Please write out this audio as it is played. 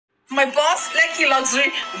My boss, Lucky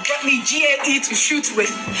Luxury, brought me GLE to shoot with.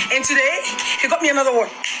 And today, he got me another one.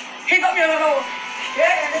 Yeah.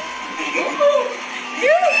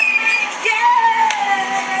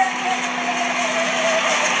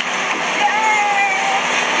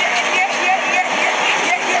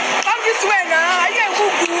 Come this way now. I am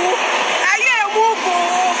Mugu.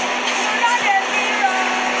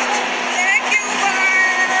 Thank you,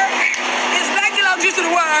 Mark. It's Lucky Luxury to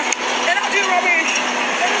the world. And I'll do rubbish.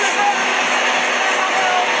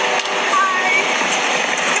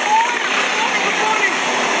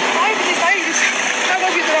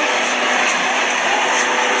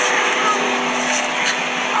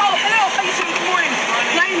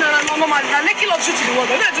 Lucky Luxury to the world.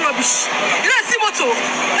 You don't do rubbish. You don't see moto.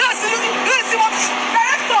 You don't see what.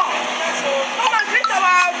 Director. Come and greet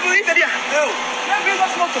our video. No. Don't bring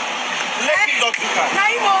us moto. Lucky Luxury car.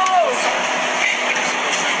 Naimo.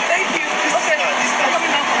 Thank you. Okay. I'm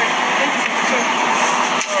coming now for it. Thank you.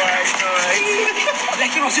 Alright.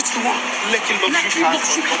 Lucky Luxury to the world. Lucky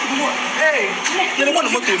Luxury to the world. Hey. You're the one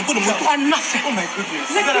who on nothing. Oh my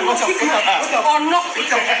goodness. On nothing.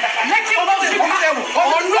 Lucky Luxury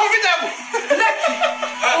on nothing.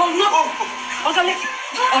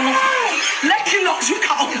 Lucky Luxury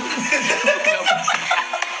cow.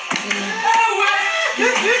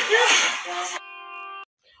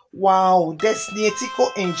 Wow, Destiny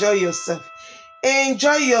Etiko, enjoy yourself.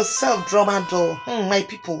 Enjoy yourself, drama doll. My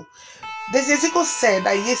people. Destiny Etiko said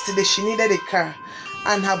that yesterday she needed a car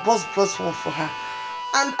and her boss brought one for her.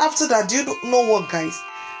 And after that, do you know what, guys?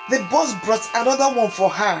 The boss brought another one for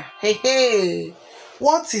her. Hey.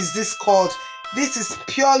 What is this called? This is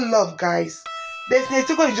pure love, guys. Destiny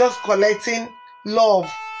Etiko is just collecting love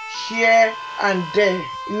here and there.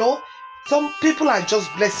 You know, some people are just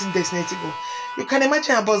blessing Destiny Etiko. You can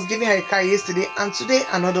imagine her boss giving her a car yesterday and today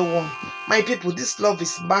another one. My people, this love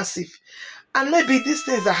is massive. And maybe these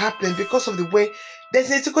things are happening because of the way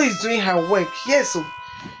Destiny Etiko is doing her work. Yes, so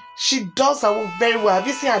she does her work very well. Have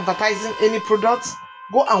you seen her advertising any products?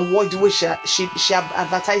 Go and watch the way she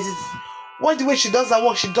advertises. Watch the way she does her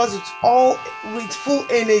work. She does it all with full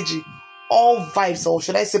energy, all vibes, or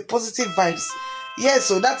should I say positive vibes. Yes,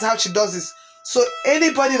 so that's how she does this. So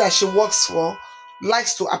anybody that she works for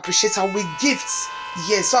likes to appreciate her with gifts.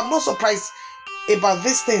 Yes, so I'm not surprised about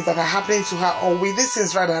these things that are happening to her, or with these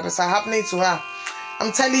things rather that are happening to her.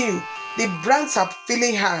 I'm telling you, the brands are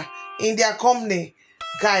feeling her in their company.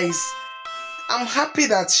 Guys, I'm happy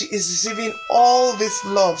that she is receiving all this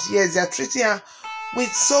love. Yes, they are treating her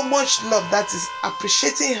with so much love that is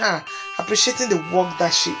appreciating her, appreciating the work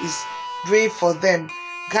that she is doing for them.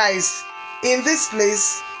 Guys, in this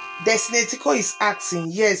place, Destiny Etiko is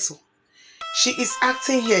acting. Yes, she is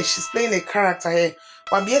acting here. She's playing a character here.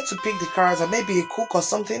 But I'm here to pick the character, maybe a cook or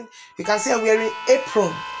something. You can see her wearing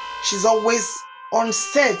apron. She's always on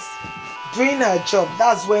set doing her job.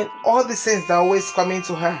 That's when all the things are always coming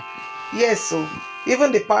to her. Yes, so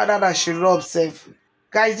even the powder that she rubs,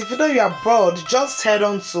 guys, if you know you are bored, just head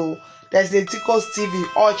on to Destiny Etiko's TV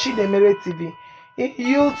or Chidemere TV in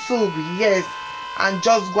YouTube, yes, and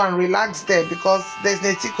just go and relax there because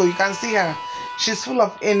Destiny Etiko, you can see her, she's full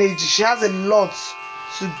of energy. She has a lot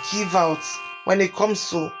to give out when it comes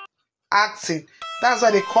to acting. That's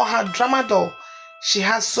why they call her drama doll. She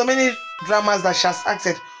has so many dramas that she has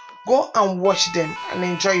acted. Go and watch them and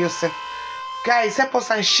enjoy yourself. Guys, help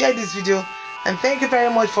us and share this video, and thank you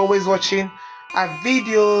very much for always watching our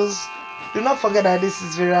videos. Do not forget that this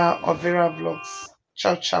is Vera of Vera Vlogs.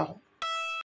 Ciao, ciao.